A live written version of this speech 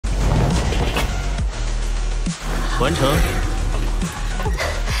完成。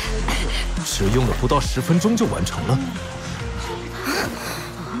只用了不到10分钟就完成了。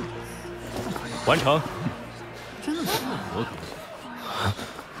完成。真的我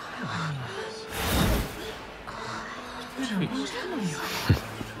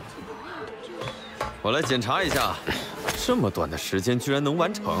我来检查一下，这么短的时间居然能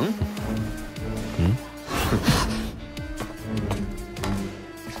完成。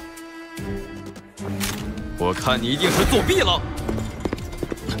我看你一定是作弊了。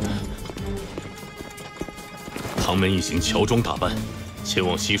唐门一行乔装打扮，前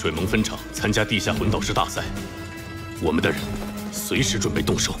往西水盟分场参加地下魂导师大赛。我们的人随时准备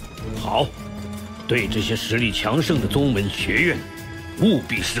动手。好，对这些实力强盛的宗门学院，务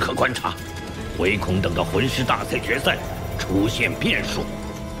必时刻观察，唯恐等到魂师大赛决赛出现变数。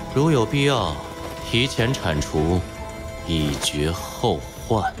如有必要，提前铲除，以绝后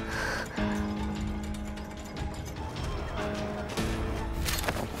患。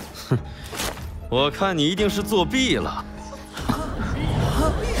哼，我看你一定是作弊了。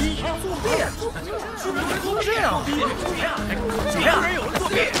作弊？是不是这样？竟然有人作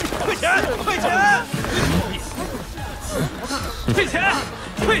弊！退钱！退钱！退钱！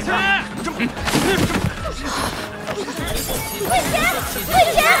退钱！退钱！退钱！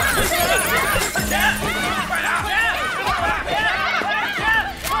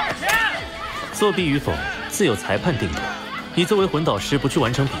作弊与否，自有裁判定夺。你作为魂导师不去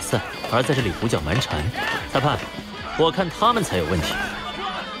完成比赛，而在这里胡搅蛮缠，裁判，我看他们才有问题。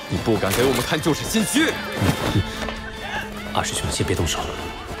你不敢给我们看就是心虚。二师兄，先别动手，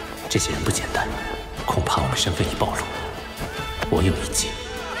这些人不简单，恐怕我们身份已暴露。我有一计。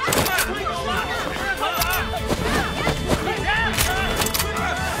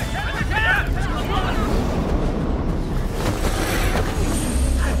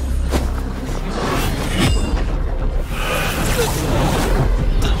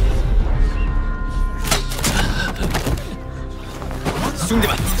兄弟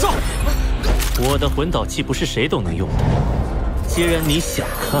们，上！我的魂导器不是谁都能用的，既然你想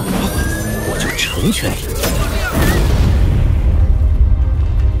看，我就成全你。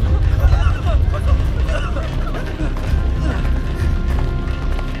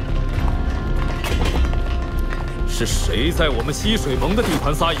是谁在我们西水盟的地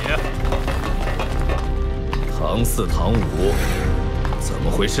盘撒野？唐四、唐五，怎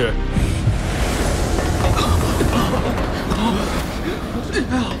么回事？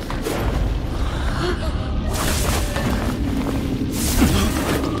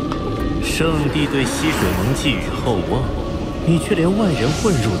圣帝对西水盟寄予厚望，你却连外人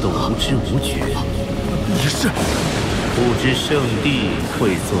混入都无知无觉。你是？不知圣帝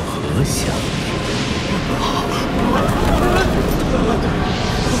会作何想？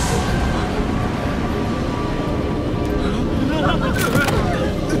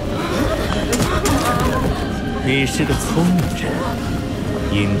你是个聪明人，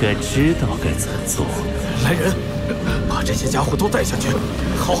应该知道该怎么做。来人，把这些家伙都带下去，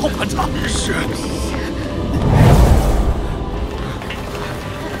好好盘查。是。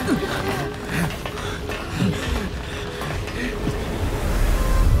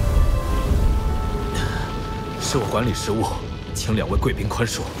是我管理失误，请2位贵宾宽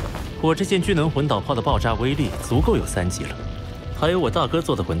恕。我这件聚能魂导炮的爆炸威力足够有3级了，还有我大哥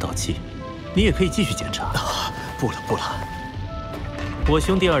做的魂导器，你也可以继续检查。不了不了，我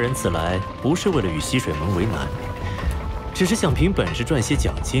兄弟2人此来不是为了与西水盟为难，只是想凭本事赚些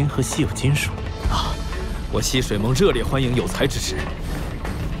奖金和稀有金属。我西水盟热烈欢迎有才之士。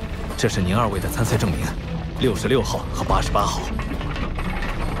这是您2位的参赛证明，66号和88号。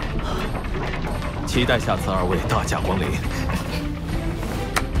期待下次2位大驾光临。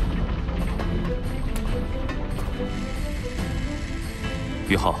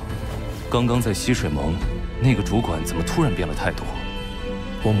于浩，刚刚在西水盟，那个主管怎么突然变了态度？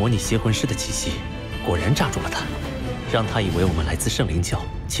我模拟邪魂师的气息，果然炸住了他，让他以为我们来自圣灵教，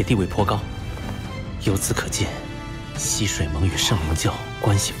且地位颇高。由此可见，西水盟与圣灵教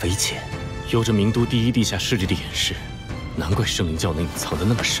关系匪浅。有着名都第1地下势力的掩饰，难怪圣灵教能隐藏得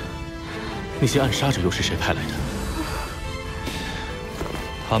那么深。那些暗杀者又是谁派来的？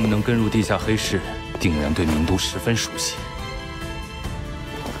他们能跟入地下黑市，定然对名都十分熟悉。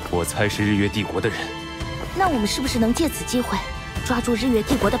我猜是日月帝国的人。那我们是不是能借此机会抓住日月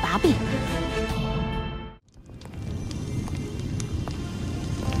帝国的把柄？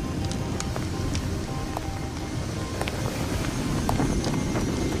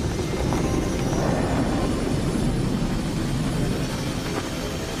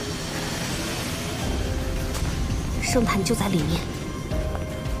圣坛就在里面。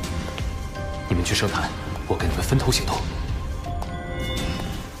你们去圣坛，我跟你们分头行动。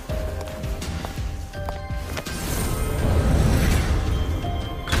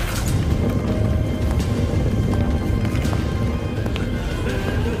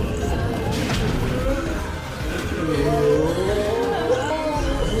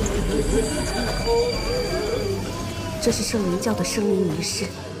这是圣灵教的生灵仪式，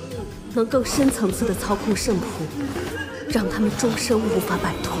能更深层次的操控圣仆，让他们终身无法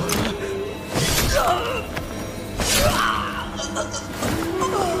摆脱。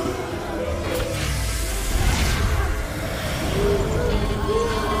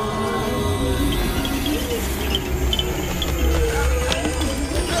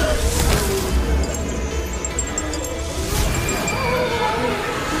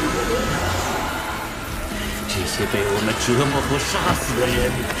被我们折磨和杀死的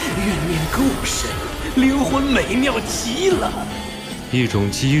人，怨念够深，灵魂美妙极了。一种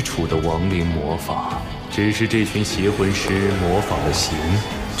基础的亡灵魔法，只是这群邪魂师模仿了形，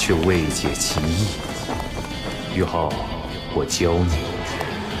却未解其意。玉浩，我教你。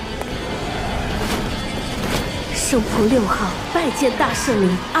圣仆6号拜见大圣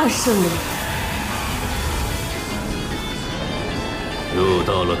灵、二圣灵。又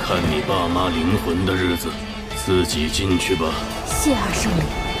到了看你爸妈灵魂的日子。自己进去吧。谢二圣灵。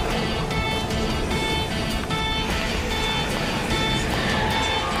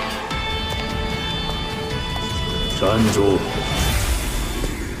站住！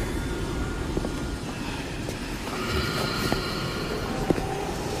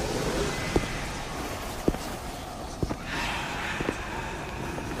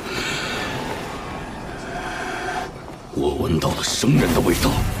我闻到了生人的味道。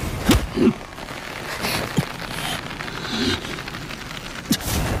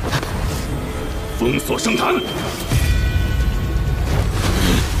封锁圣坛，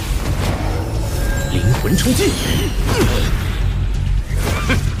灵魂冲击，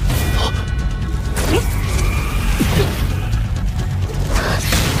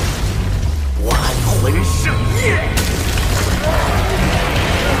万魂圣夜，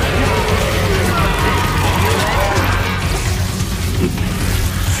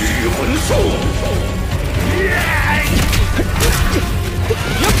虚魂术。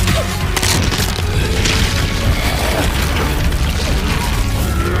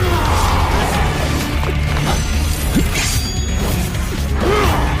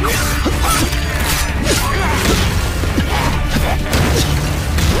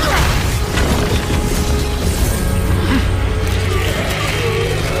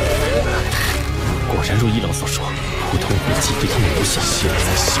果然如一郎所说，普通武技对他们有效。现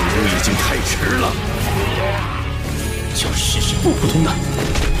在醒悟已经太迟了，就试试不普通的。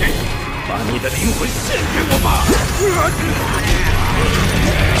把你的灵魂献给我吧！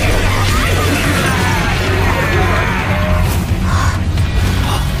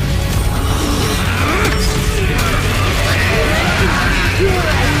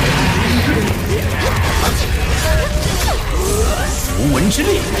符文之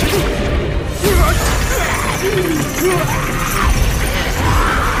力，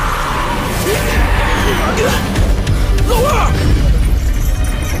老二。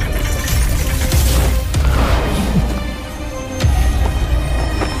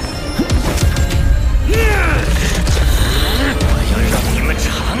我要让你们尝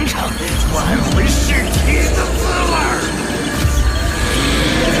尝万魂尸体的滋味。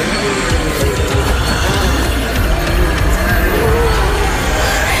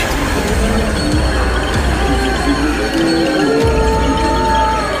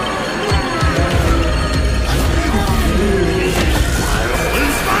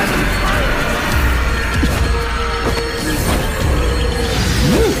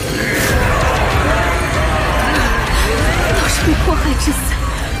迫害之死，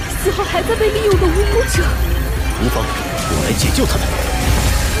死后还在被利用的无辜者。无妨，我来解救他们。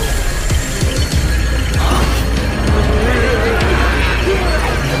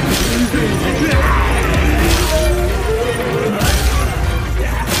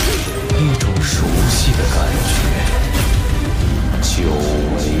一种熟悉的感觉，久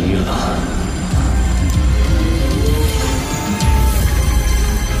违了。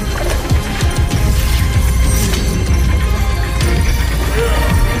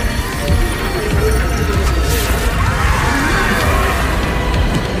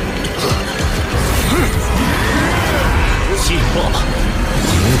进化吧，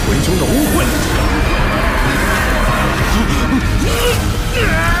灵魂中的污秽！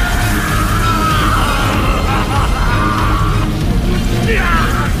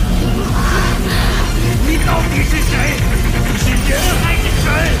你到底是谁？是人还是神？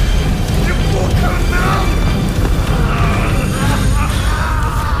这不可能！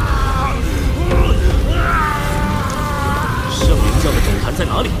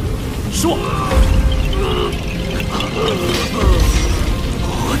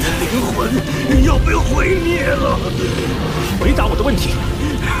你要被毁灭了！回答我的问题。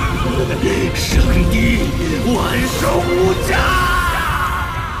圣地万寿无疆。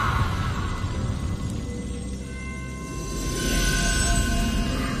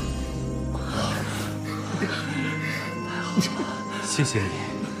谢谢你，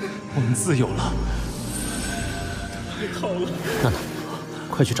我们自由了。太好了！娜娜，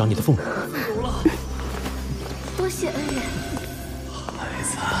快去找你的父母。多谢恩人。孩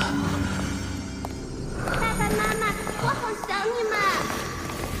子，爸爸妈妈，我好想你们。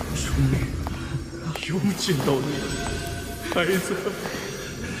终于见到你了，孩子，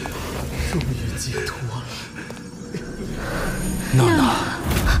终于解脱了。娜娜。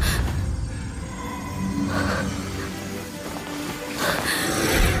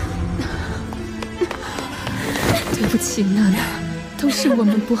对不起，娜娜，都是我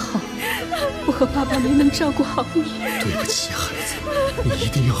们不好，我和爸爸没能照顾好你。对不起，孩子，你一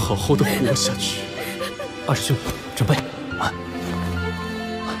定要好好的活下去。二师兄，准备。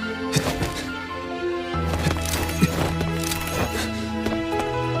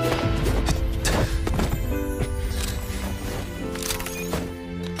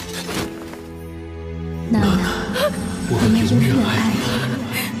娜娜，我们永远爱你。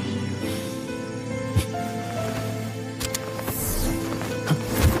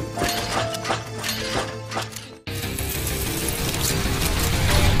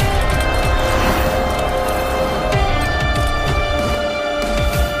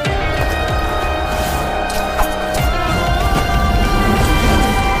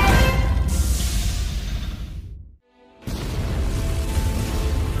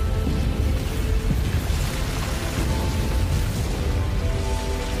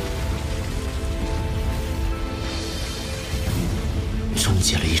终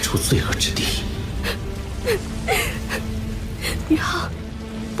结了一处罪恶之地。宇浩，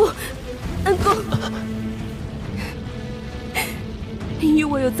不，恩公，你与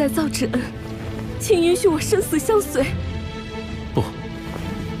我有再造之恩，请允许我生死相随。不，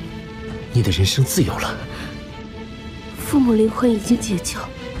你的人生自由了。父母灵魂已经解救，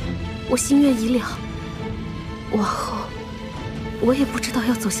我心愿已了。往后，我也不知道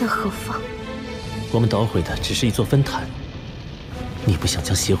要走向何方。我们捣毁的只是一座分坛。你不想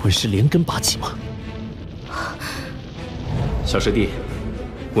将邪魂师连根拔起吗？小师弟，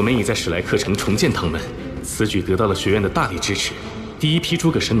我们已在史莱克城重建唐门，此举得到了学院的大力支持。第一批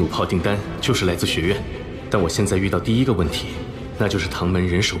诸葛神弩炮订单就是来自学院，但我现在遇到第一个问题，那就是唐门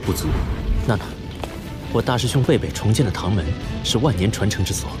人手不足。娜娜，我大师兄贝贝重建的唐门是万年传承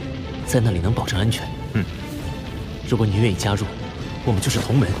之所，在那里能保证安全。如果你愿意加入，我们就是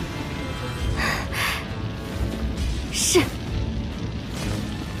同门。是。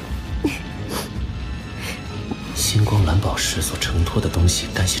星光蓝宝石所承托的东西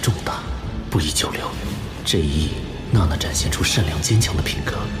干系重大，不宜久留。这一役，娜娜展现出善良坚强的品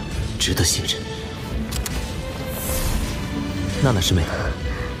格，值得信任。娜娜师妹，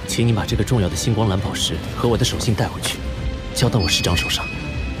请你把这个重要的星光蓝宝石和我的手信带回去，交到我师长手上。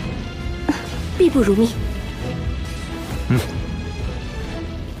必不如命。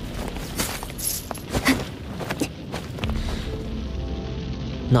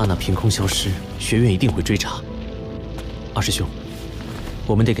娜娜凭空消失，学院一定会追查。二师兄，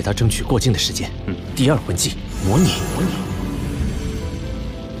我们得给他争取过境的时间。第二魂技模拟。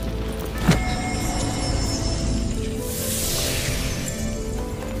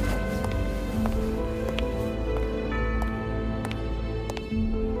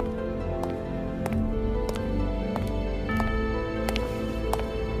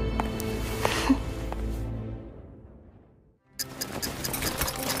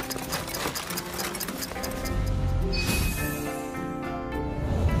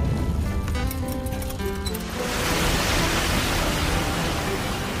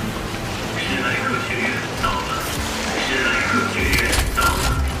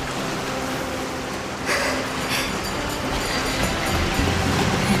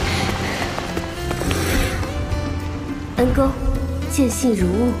恩公，见信如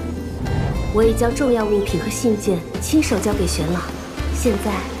晤。我已将重要物品和信件亲手交给玄老，现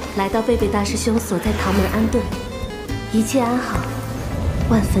在来到贝贝大师兄所在唐门安顿，一切安好，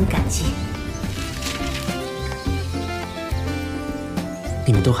万分感激。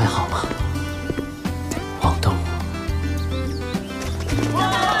你们都还好吗？黄豆，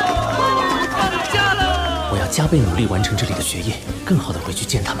我要加倍努力完成这里的学业，更好的回去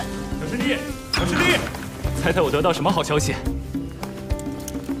见他们。小师弟，猜猜我得到什么好消息？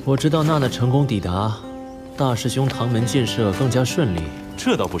我知道娜娜成功抵达，大师兄唐门建设更加顺利。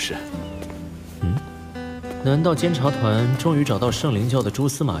这倒不是。难道监察团终于找到圣灵教的蛛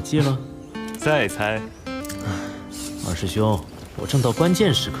丝马迹了？再猜。二师兄，我正到关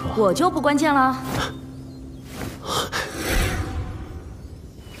键时刻。我就不关键了。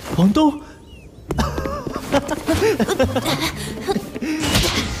王东。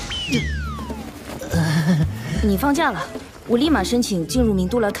你放假了，我立马申请进入名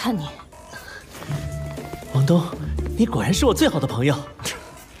都来看你。王东，你果然是我最好的朋友。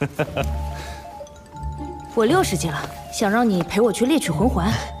我60级了，想让你陪我去猎取魂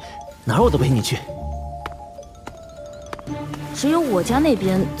环。哪儿我都陪你去。只有我家那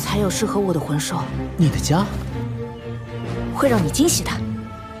边才有适合我的魂兽。你的家？会让你惊喜的。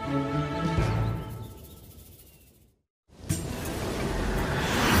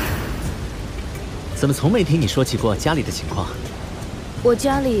怎么从没听你说起过家里的情况？我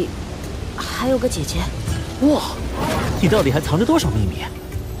家里还有个姐姐。哇，你到底还藏着多少秘密？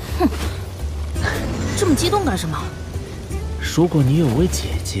哼，这么激动干什么？如果你有位姐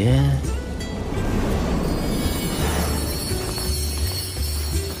姐，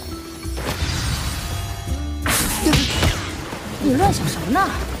你乱想什么呢？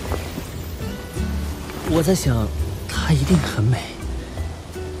我在想，她一定很美。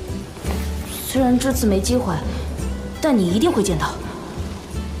虽然这次没机会，但你一定会见到。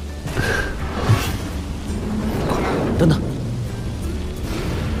等等，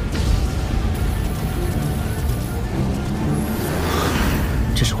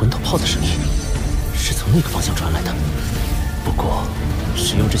这是魂导炮的声音，是从那个方向传来的。不过，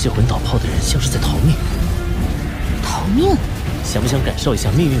使用这些魂导炮的人像是在逃命。逃命？想不想感受一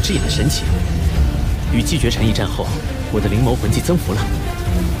下命运之眼的神奇？与击绝禅一战后，我的灵眸魂技增幅了。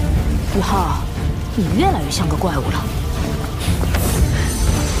5号，你越来越像个怪物了。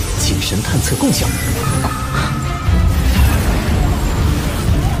精神探测共享。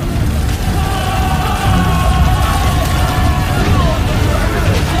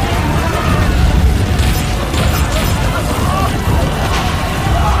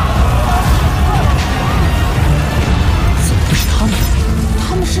怎么会是他们？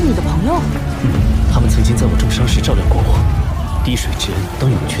他们是你的朋友？他们曾经在我重伤时照料过我。滴水之恩当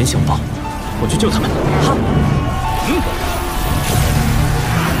涌泉相报，我去救他们。好。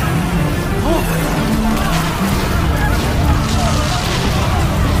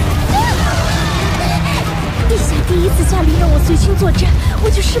陛下第一次下令让我随军作战，我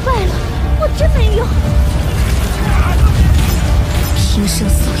就失败了，我真没用。平生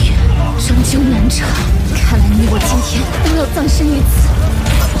夙愿，终究难成，看来你我今天都要葬身于此。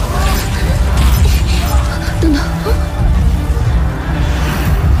等等。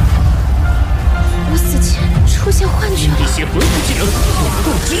我死前出现幻觉了。一些魂术技能滚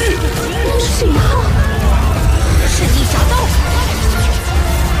动之日，那是雨浩，神力杀刀，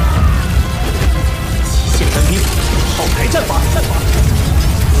极限单兵，炮台战法，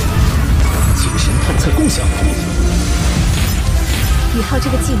精神探测共享。雨浩这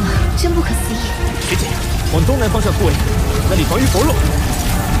个技能真不可思议。学姐，往东南方向突围，那里防御薄弱。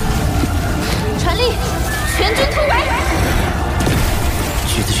传令，全军突围。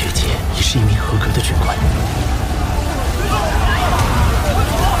橘子学姐也是一名合格的军官。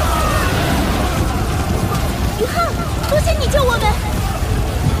雨浩，多谢你救我们！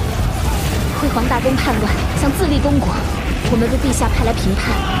辉煌大公叛乱，想自立公国，我们被陛下派来平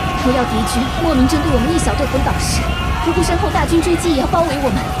叛，不料敌军莫名针对我们一小队魂导师，不顾身后大军追击，也要包围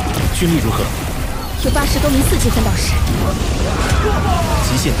我们。军力如何？有80多名4级魂导师。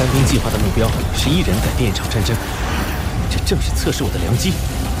极限单兵计划的目标是1人改变一场战争，这正是测试我的良机。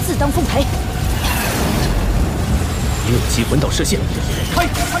自当奉陪。6级魂导射线，开！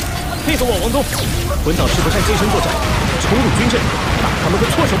配合我，王东。魂导师不善近身作战，冲入军阵，打他们个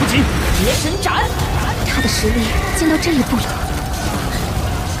措手不及。绝神斩！他的实力竟到这一步了。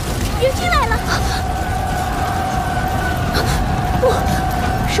援军来了！不，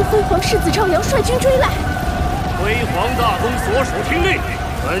是辉煌世子赵阳率军追来。辉煌大公所属听令，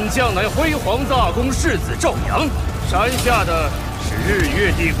本将乃辉煌大公世子赵阳，山下的是日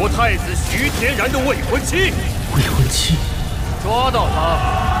月帝国太子徐天然的未婚妻。未婚妻？抓到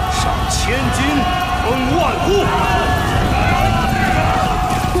他，赏1000金，封万户。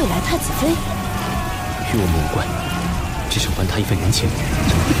未来太子妃与我们无关，只是还他一份人情。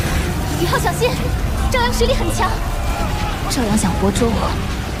雨浩小心，赵阳实力很强。赵阳想活捉我，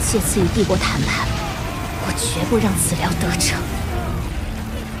借此与帝国谈判，我绝不让此寮得逞。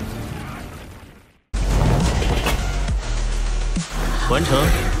完成。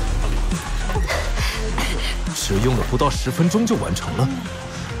只用了不到10分钟就完成了。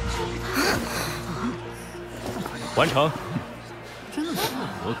完成。真的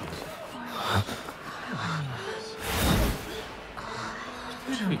我可不行。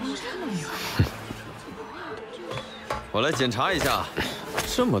我来检查一下，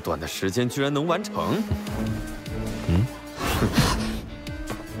这么短的时间居然能完成。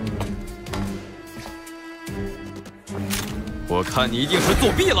我看你一定是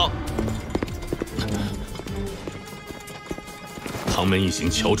作弊了。唐门一行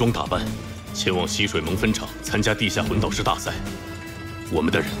乔装打扮，前往溪水盟分场参加地下魂导师大赛。我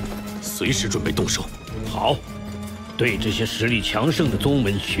们的人随时准备动手。好，对这些实力强盛的宗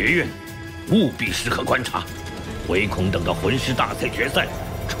门学院，务必时刻观察，唯恐等到魂师大赛决赛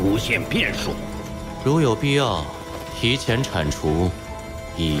出现变数。如有必要，提前铲除，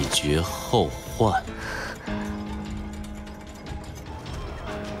以绝后患。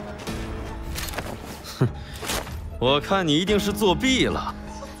哼，我看你一定是作弊了。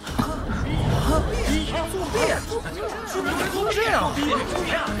作弊？是不是这样？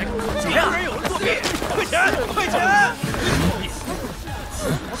怎么样？有人作弊！退钱！退钱！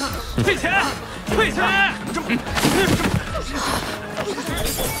退钱！退钱！退钱！退钱！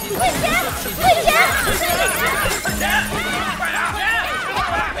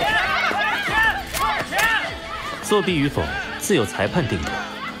作弊与否，自有裁判定夺。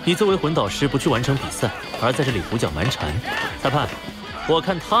你作为魂导师不去完成比赛，而在这里胡搅蛮缠，裁判，我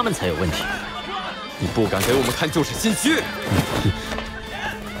看他们才有问题。你不敢给我们看就是心虚。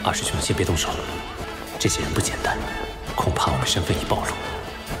二师兄，先别动手，这些人不简单，恐怕我们身份已暴露。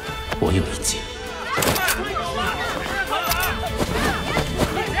我有一计。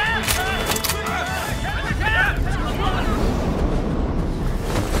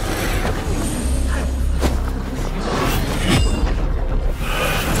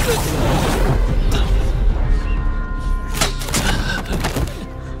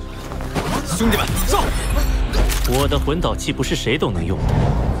兄弟们，上！我的魂导器不是谁都能用的，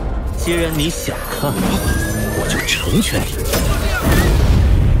既然你想看，我就成全你。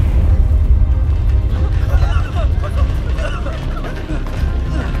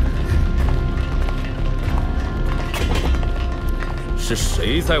是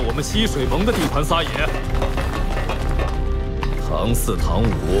谁在我们溪水盟的地盘撒野？唐四、唐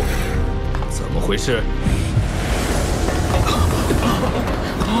五，怎么回事？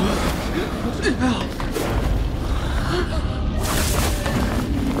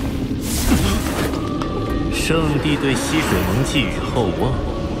圣帝对溪水盟寄予厚望，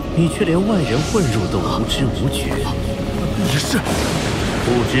你却连外人混入都无知无觉。你是？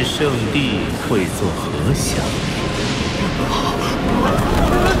不知圣帝会作何想？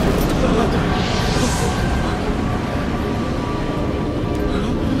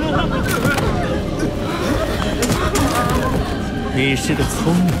你是个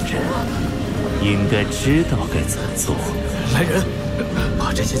聪明人，应该知道该怎么做。来人，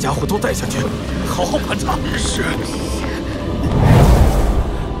把这些家伙都带下去，好好盘查。是。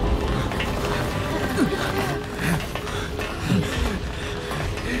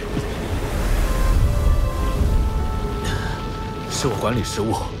是我管理失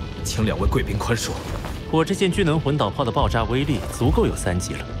误，请两位贵宾宽恕。我这件聚能魂导炮的爆炸威力足够有3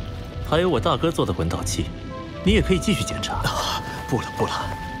级了，还有我大哥做的魂导器，你也可以继续检查。不了不了，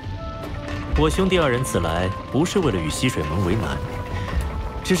我兄弟2人此来不是为了与溪水盟为难，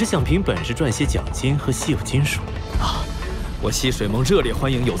只是想凭本事赚些奖金和稀有金属。我溪水盟热烈欢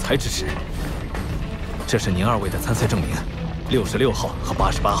迎有才之士。这是您2位的参赛证明，66号和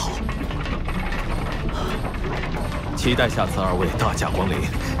88号。期待下次2位大驾光临。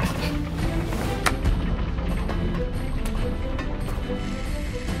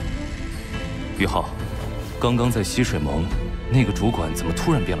于浩，刚刚在溪水盟，那个主管怎么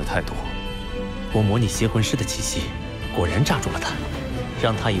突然变了态度？我模拟邪魂师的气息，果然炸住了他，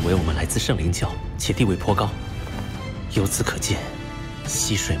让他以为我们来自圣灵教，且地位颇高。由此可见，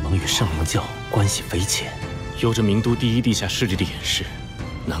溪水盟与圣灵教关系匪浅。有着名都第1地下势力的掩饰，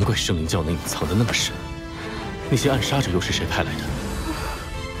难怪圣灵教能隐藏得那么深。那些暗杀者又是谁派来的？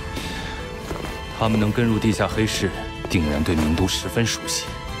他们能跟入地下黑市，定然对名都十分熟悉。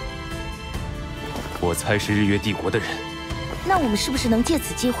我猜是日月帝国的人。那我们是不是能借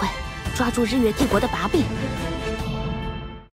此机会抓住日月帝国的把柄，